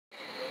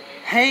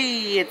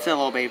Hey, it's a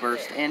little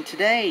Bayburst, and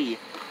today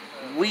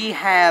we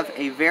have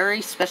a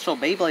very special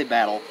Beyblade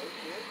battle.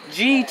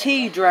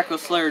 GT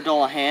Dracoslayer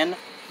Dullahan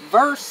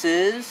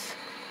versus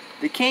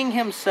the king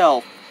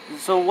himself,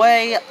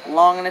 Zwei,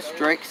 Longinus,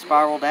 Drake,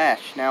 Spiral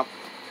Dash. Now,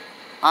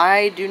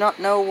 I do not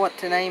know what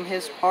to name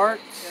his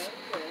parts.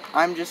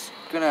 I'm just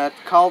gonna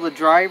call the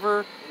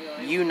driver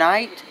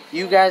Unite.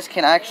 You guys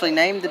can actually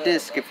name the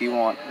disc if you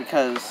want,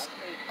 because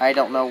I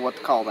don't know what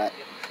to call that.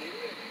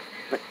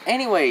 But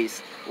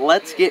anyways,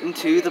 let's get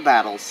into the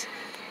battles.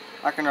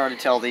 I can already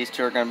tell these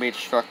two are going to be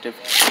destructive.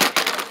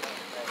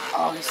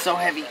 Oh, he's so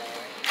heavy.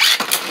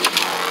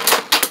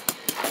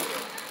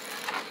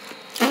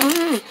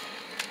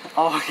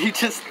 Oh, he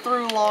just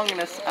threw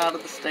Longinus out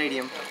of the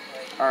stadium.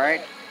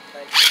 Alright.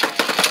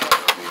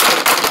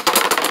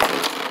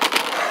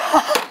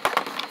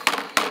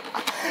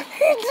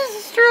 He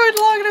destroyed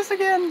Longinus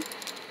again.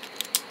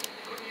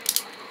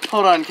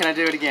 Hold on, can I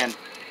do it again?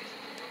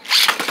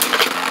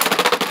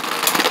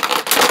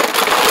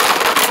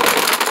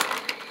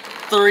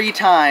 Three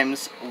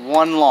times,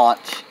 one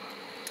launch.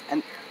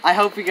 And I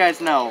hope you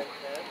guys know,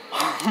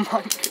 oh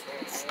my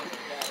goodness,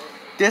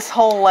 this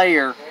whole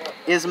layer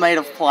is made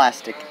of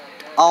plastic.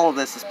 All of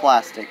this is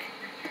plastic.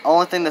 The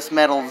only thing that's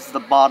metal is the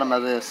bottom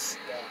of this.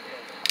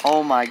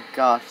 Oh my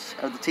gosh.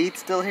 Are the teeth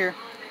still here?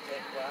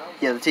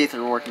 Yeah, the teeth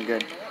are working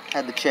good.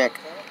 Had to check.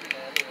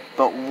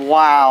 But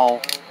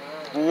wow.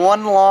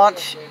 One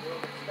launch,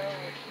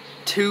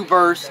 two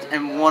burst,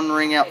 and one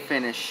ring out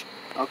finish.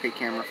 Okay,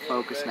 camera,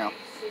 focus now.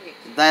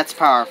 That's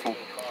powerful.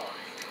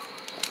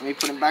 Let me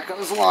put him back on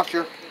his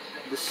launcher.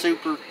 The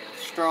super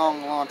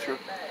strong launcher.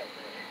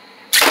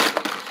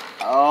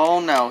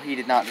 Oh no, he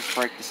did not just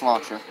break this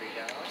launcher.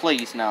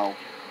 Please, no.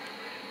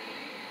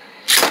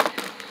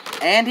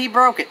 And he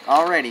broke it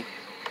already.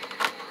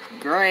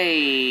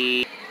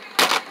 Great.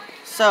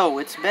 So,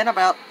 it's been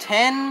about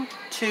 10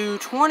 to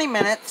 20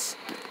 minutes.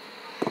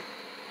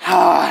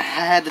 I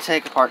had to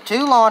take apart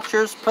two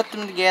launchers, put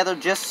them together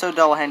just so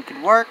Dullahan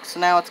could work, so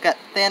now it's got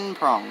thin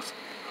prongs.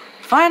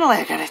 Finally,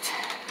 I got it.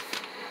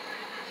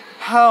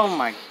 Oh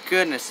my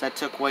goodness, that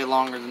took way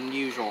longer than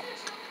usual.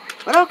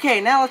 But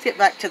okay, now let's get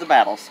back to the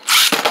battles.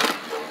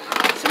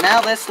 So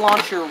now this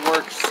launcher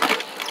works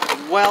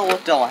well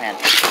with Dullahan.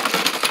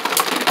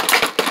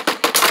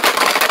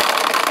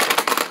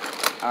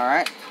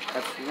 Alright,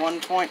 that's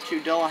 1 point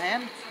to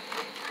Dullahan.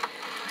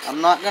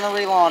 I'm not going to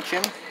relaunch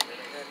him.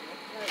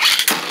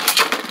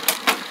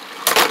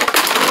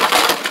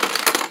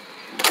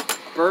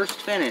 Burst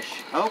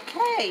finish.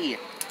 Okay.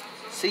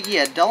 So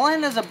yeah,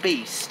 Dullahan is a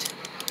beast.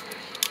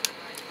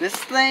 This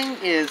thing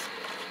is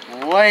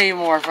way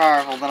more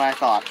powerful than I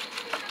thought.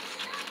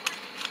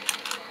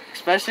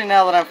 Especially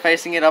now that I'm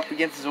facing it up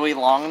against Zwei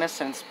Longinus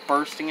and it's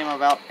bursting him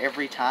about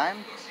every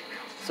time.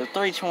 So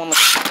 3, 2, 1,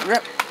 let's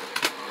rip.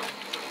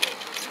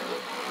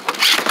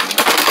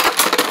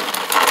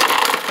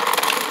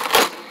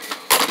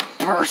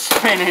 Burst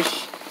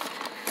finish.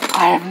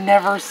 I have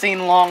never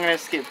seen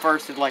Longinus get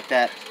bursted like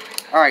that.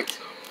 Alright,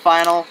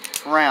 final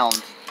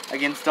round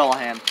against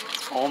Dullahan.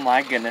 Oh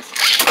my goodness.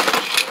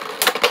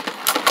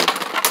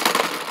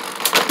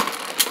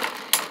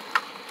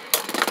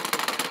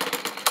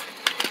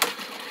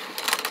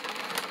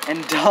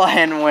 And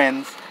Dullahan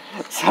wins.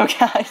 So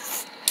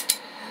guys,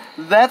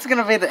 that's going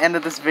to be the end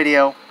of this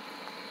video.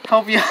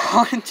 Hope you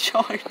all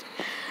enjoyed.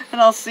 And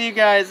I'll see you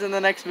guys in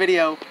the next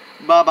video.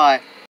 Bye bye.